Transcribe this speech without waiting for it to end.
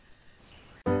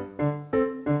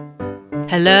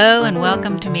Hello and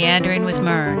welcome to Meandering with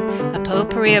Mern, a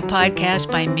potpourri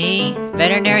podcast by me,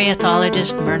 veterinary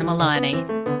ethologist Myrna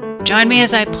Milani. Join me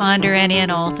as I ponder any and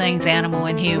all things animal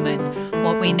and human,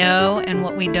 what we know and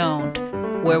what we don't,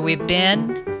 where we've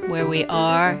been, where we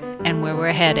are, and where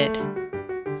we're headed.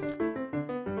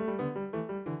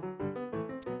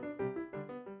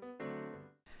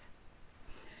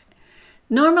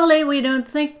 Normally, we don't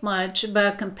think much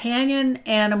about companion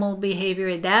animal behavior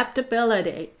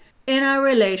adaptability in our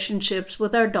relationships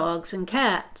with our dogs and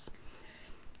cats.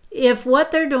 If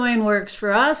what they're doing works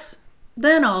for us,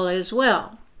 then all is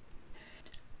well.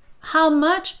 How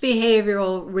much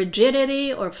behavioral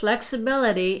rigidity or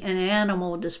flexibility an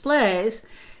animal displays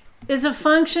is a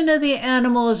function of the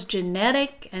animal's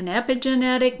genetic and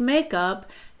epigenetic makeup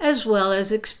as well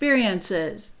as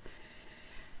experiences.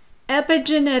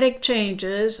 Epigenetic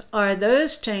changes are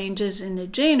those changes in the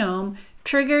genome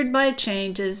triggered by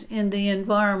changes in the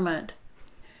environment.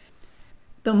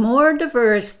 The more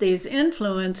diverse these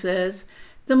influences,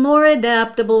 the more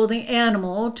adaptable the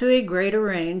animal to a greater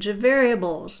range of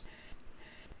variables.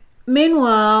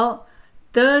 Meanwhile,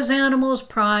 those animals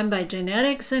primed by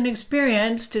genetics and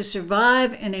experience to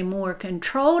survive in a more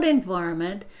controlled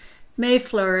environment may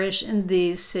flourish in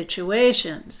these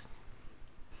situations.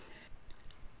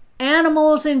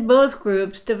 Animals in both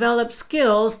groups develop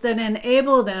skills that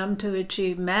enable them to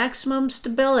achieve maximum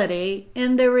stability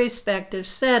in their respective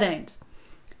settings.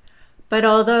 But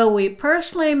although we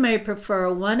personally may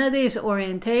prefer one of these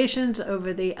orientations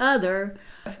over the other,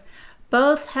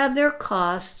 both have their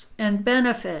costs and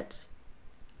benefits.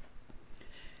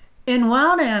 In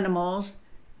wild animals,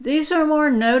 these are more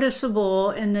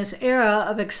noticeable in this era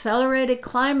of accelerated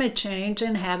climate change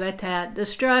and habitat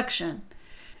destruction.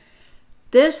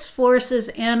 This forces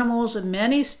animals of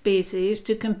many species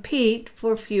to compete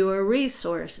for fewer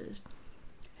resources.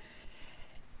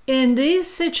 In these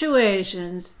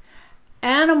situations,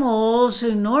 animals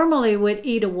who normally would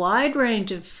eat a wide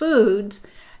range of foods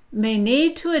may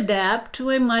need to adapt to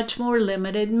a much more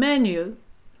limited menu.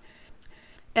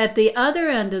 At the other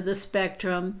end of the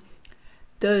spectrum,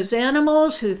 those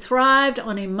animals who thrived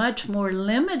on a much more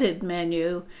limited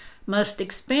menu must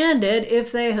expand it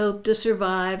if they hope to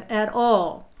survive at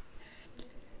all.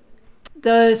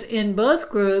 Those in both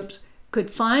groups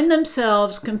could find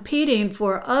themselves competing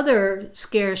for other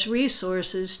scarce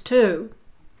resources too.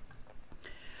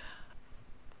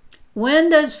 When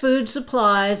those food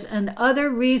supplies and other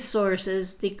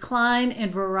resources decline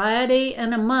in variety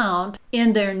and amount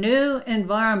in their new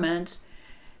environments,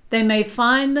 they may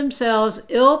find themselves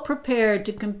ill-prepared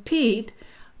to compete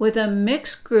with a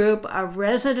mixed group of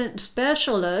resident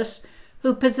specialists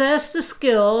who possess the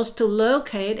skills to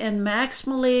locate and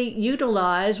maximally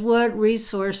utilize what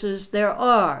resources there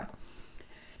are.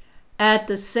 At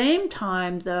the same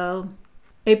time, though,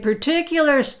 a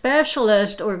particular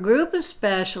specialist or group of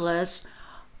specialists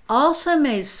also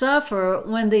may suffer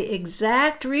when the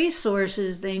exact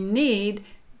resources they need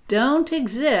don't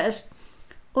exist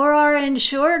or are in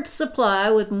short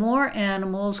supply with more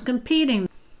animals competing.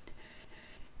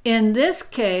 In this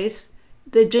case,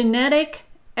 the genetic,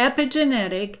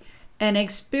 epigenetic, and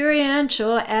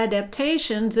experiential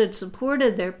adaptations that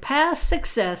supported their past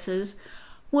successes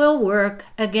will work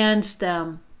against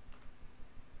them.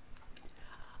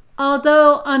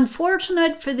 Although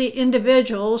unfortunate for the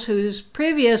individuals whose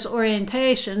previous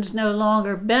orientations no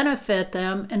longer benefit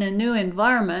them in a new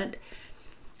environment,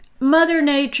 Mother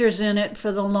Nature's in it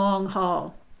for the long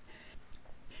haul.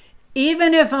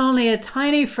 Even if only a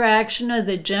tiny fraction of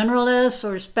the generalists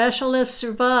or specialists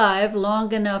survive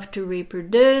long enough to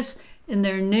reproduce in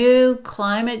their new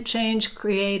climate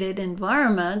change-created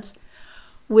environments,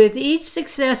 with each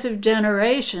successive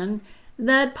generation,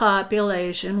 that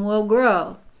population will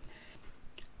grow.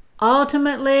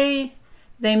 Ultimately,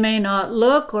 they may not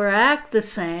look or act the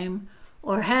same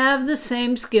or have the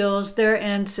same skills their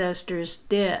ancestors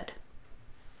did.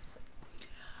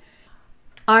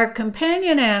 Our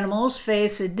companion animals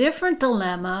face a different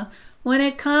dilemma when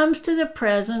it comes to the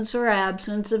presence or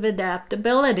absence of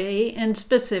adaptability in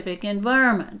specific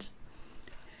environments.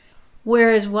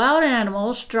 Whereas wild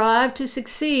animals strive to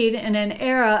succeed in an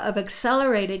era of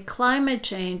accelerated climate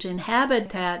change and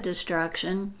habitat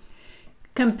destruction,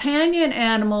 companion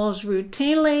animals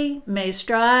routinely may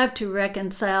strive to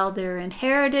reconcile their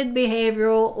inherited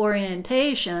behavioral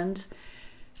orientations,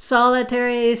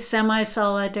 solitary,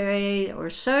 semi-solitary, or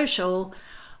social,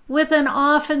 with an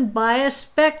often biased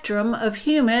spectrum of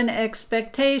human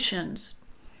expectations.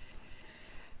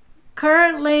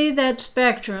 Currently, that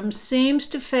spectrum seems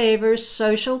to favor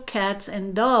social cats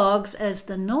and dogs as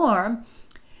the norm,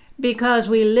 because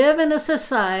we live in a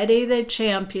society that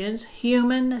champions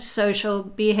human social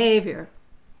behavior.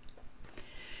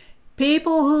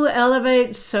 People who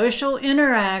elevate social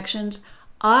interactions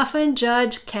often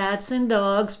judge cats and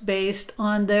dogs based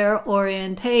on their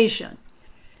orientation.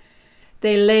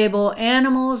 They label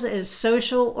animals as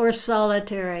social or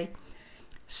solitary.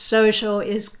 Social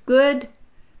is good,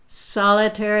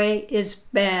 solitary is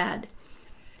bad.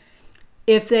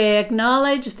 If they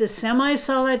acknowledge the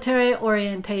semi-solitary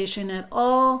orientation at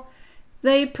all,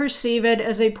 they perceive it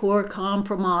as a poor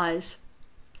compromise.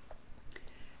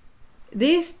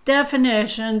 These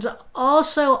definitions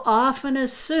also often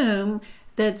assume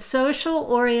that social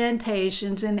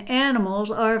orientations in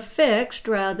animals are fixed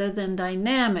rather than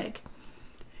dynamic.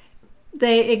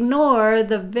 They ignore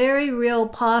the very real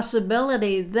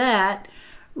possibility that,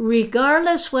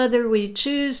 regardless whether we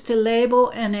choose to label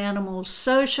an animal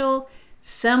social,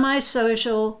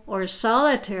 semi-social, or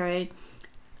solitary,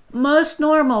 most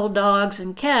normal dogs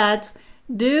and cats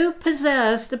do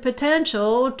possess the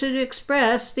potential to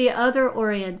express the other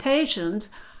orientations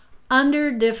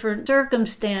under different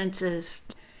circumstances.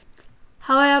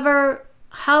 However,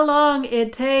 how long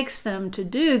it takes them to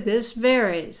do this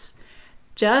varies,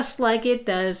 just like it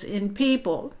does in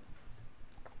people.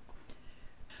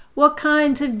 What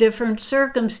kinds of different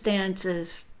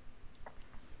circumstances?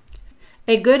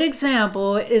 A good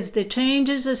example is the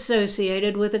changes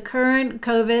associated with the current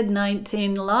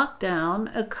COVID-19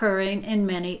 lockdown occurring in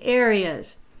many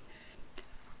areas.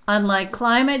 Unlike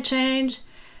climate change,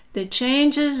 the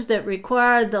changes that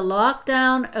required the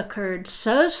lockdown occurred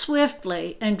so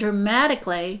swiftly and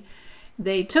dramatically,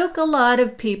 they took a lot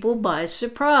of people by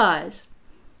surprise.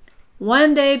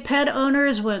 One day, pet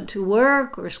owners went to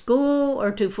work or school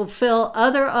or to fulfill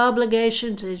other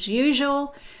obligations as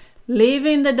usual,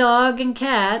 leaving the dog and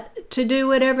cat to do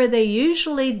whatever they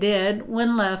usually did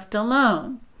when left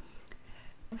alone.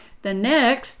 The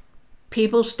next,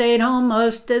 people stayed home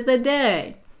most of the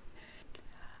day.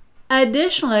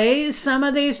 Additionally, some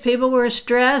of these people were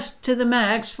stressed to the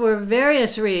max for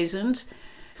various reasons,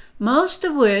 most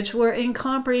of which were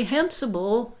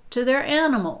incomprehensible to their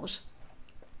animals.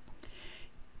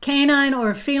 Canine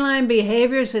or feline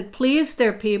behaviors that pleased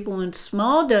their people in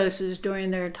small doses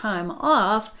during their time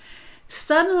off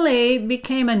suddenly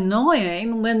became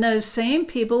annoying when those same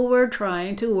people were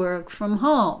trying to work from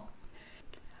home.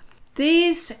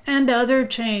 These and other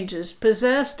changes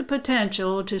possess the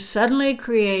potential to suddenly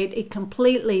create a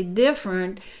completely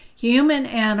different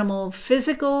human-animal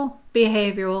physical,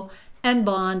 behavioral, and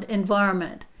bond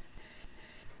environment.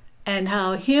 And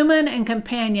how human and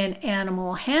companion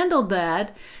animal handled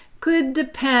that could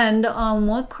depend on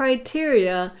what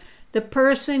criteria the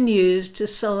person used to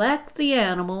select the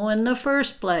animal in the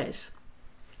first place.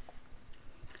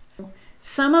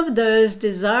 Some of those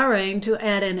desiring to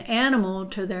add an animal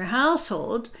to their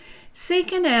households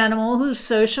seek an animal whose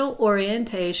social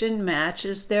orientation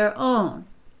matches their own.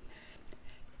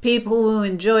 People who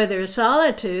enjoy their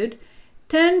solitude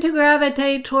tend to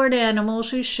gravitate toward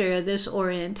animals who share this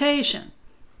orientation.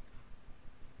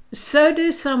 So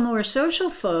do some more social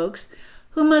folks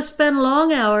who must spend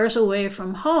long hours away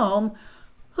from home,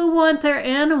 who want their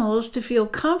animals to feel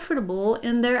comfortable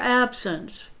in their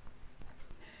absence.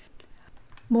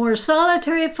 More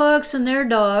solitary folks and their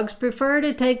dogs prefer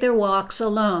to take their walks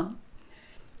alone.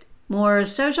 More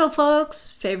social folks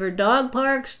favor dog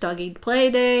parks, doggy play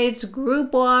dates,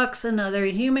 group walks, and other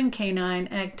human-canine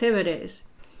activities.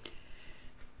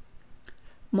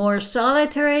 More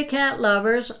solitary cat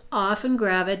lovers often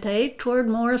gravitate toward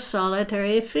more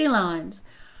solitary felines.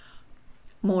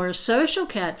 More social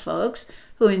cat folks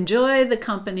who enjoy the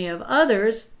company of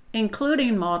others,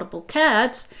 including multiple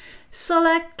cats,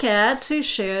 select cats who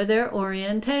share their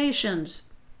orientations.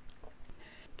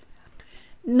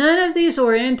 None of these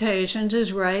orientations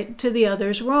is right to the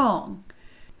other's wrong.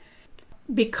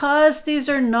 Because these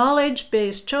are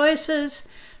knowledge-based choices,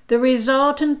 the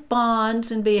resultant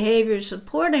bonds and behaviors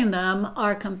supporting them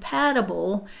are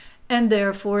compatible and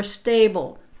therefore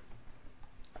stable.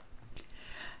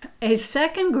 A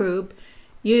second group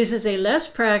uses a less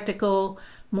practical,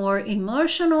 more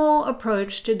emotional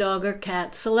approach to dog or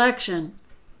cat selection.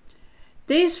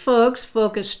 These folks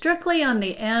focus strictly on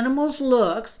the animal's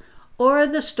looks or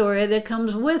the story that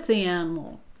comes with the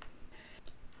animal.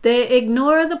 They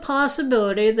ignore the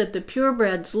possibility that the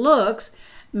purebred's looks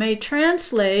may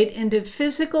translate into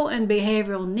physical and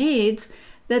behavioral needs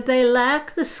that they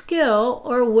lack the skill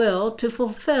or will to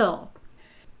fulfill.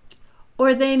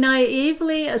 Or they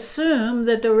naively assume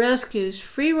that the rescue's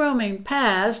free-roaming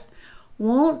past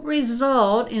won't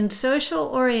result in social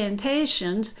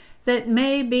orientations that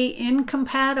may be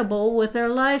incompatible with their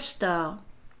lifestyle.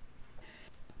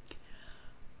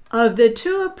 Of the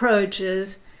two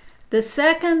approaches, the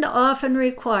second often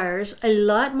requires a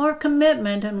lot more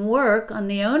commitment and work on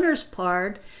the owner's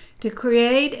part to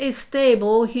create a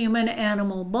stable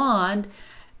human-animal bond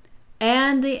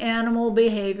and the animal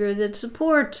behavior that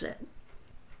supports it.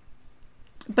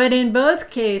 But in both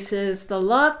cases, the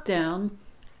lockdown,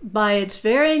 by its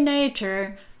very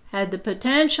nature, had the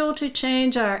potential to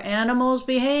change our animals'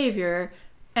 behavior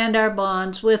and our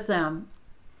bonds with them.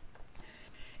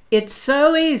 It's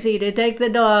so easy to take the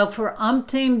dog for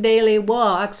umpteen daily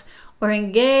walks or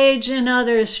engage in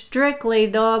other strictly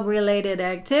dog-related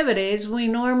activities we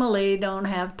normally don't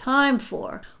have time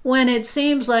for, when it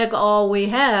seems like all we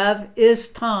have is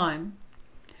time.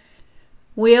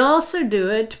 We also do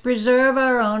it to preserve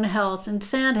our own health and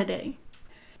sanity.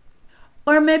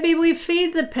 Or maybe we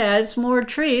feed the pets more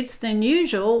treats than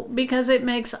usual because it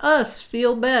makes us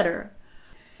feel better.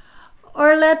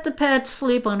 Or let the pets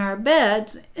sleep on our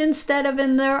beds instead of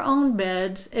in their own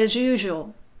beds as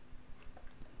usual.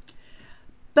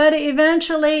 But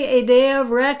eventually a day of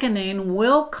reckoning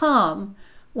will come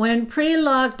when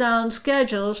pre-lockdown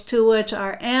schedules to which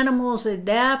our animals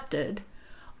adapted,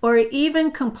 or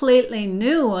even completely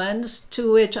new ones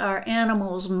to which our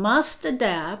animals must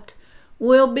adapt,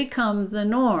 will become the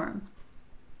norm.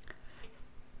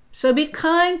 So be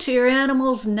kind to your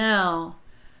animals now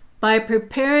by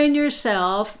preparing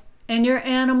yourself and your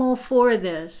animal for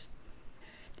this.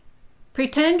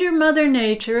 Pretend you're Mother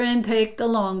Nature and take the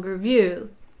longer view.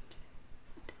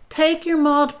 Take your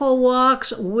multiple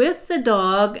walks with the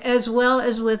dog as well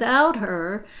as without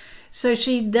her, so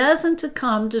she doesn't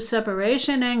succumb to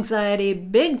separation anxiety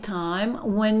big time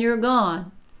when you're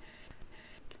gone.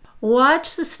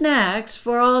 Watch the snacks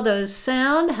for all those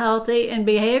sound, healthy, and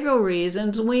behavioral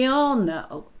reasons we all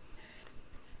know.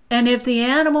 And if the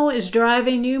animal is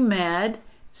driving you mad,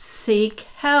 seek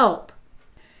help.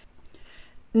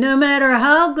 No matter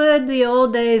how good the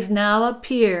old days now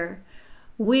appear,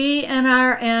 we and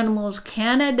our animals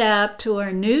can adapt to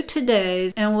our new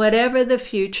todays and whatever the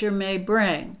future may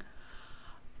bring.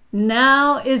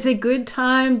 Now is a good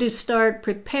time to start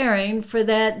preparing for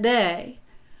that day.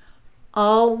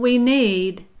 All we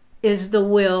need is the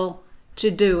will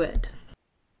to do it.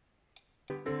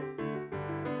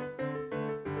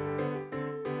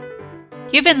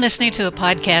 You've been listening to a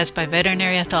podcast by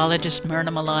veterinary ethologist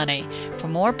Myrna Milani. For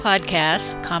more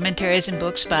podcasts, commentaries, and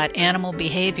books about animal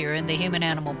behavior and the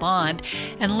human-animal bond,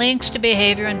 and links to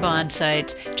behavior and bond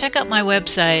sites, check out my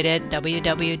website at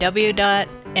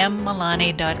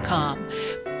www.mmilani.com.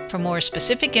 For more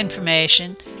specific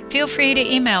information, feel free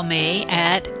to email me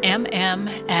at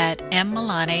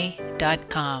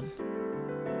mm@mmilani.com.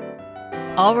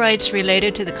 All rights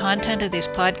related to the content of these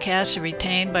podcasts are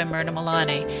retained by Myrna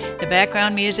Milani. The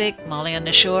background music, Molly on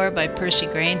the Shore by Percy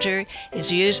Granger,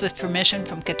 is used with permission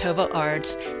from Catova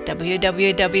Arts,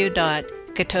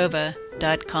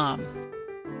 www.catova.com.